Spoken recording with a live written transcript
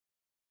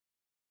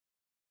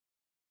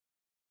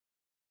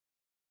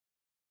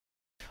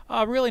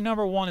Really,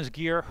 number one is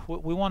gear.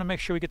 We want to make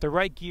sure we get the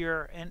right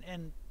gear,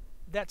 and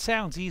that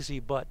sounds easy,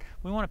 but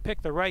we want to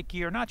pick the right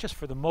gear, not just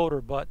for the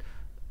motor, but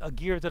a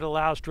gear that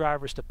allows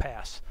drivers to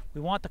pass.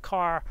 We want the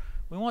car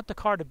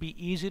to be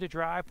easy to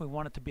drive. We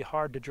want it to be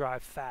hard to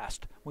drive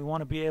fast. We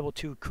want to be able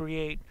to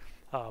create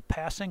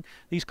passing.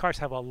 These cars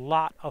have a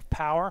lot of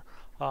power,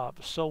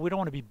 so we don't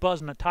want to be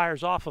buzzing the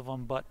tires off of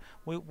them, but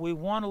we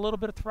want a little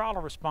bit of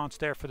throttle response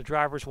there for the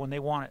drivers when they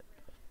want it.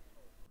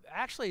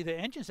 Actually, the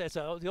engine's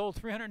the old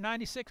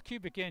 396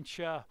 cubic inch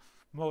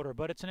motor,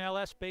 but it's an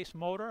LS-based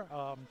motor.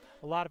 A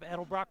lot of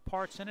Edelbrock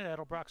parts in it.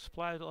 Edelbrock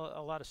supplies a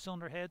lot of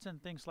cylinder heads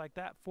and things like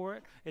that for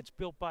it. It's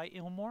built by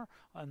Ilmor,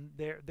 and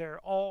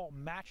they're all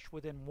matched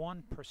within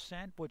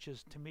 1%, which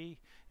is, to me,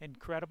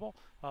 incredible.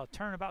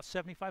 Turn about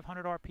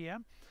 7,500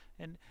 RPM,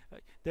 and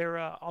they're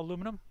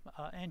aluminum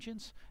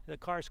engines. The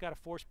car's got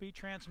a 4-speed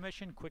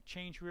transmission, quick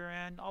change rear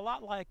end, a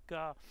lot like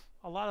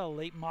a lot of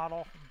late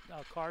model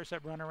cars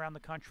that run around the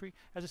country.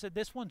 As I said,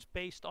 this one's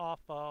based off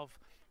of,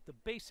 the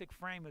basic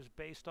frame is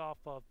based off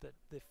of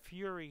the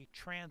Fury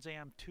Trans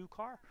Am 2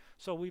 car.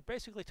 So we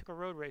basically took a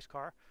road race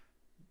car,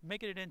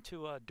 making it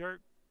into a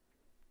dirt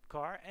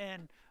car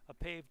and a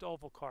paved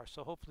oval car.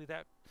 So hopefully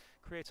that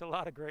creates a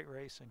lot of great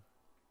racing.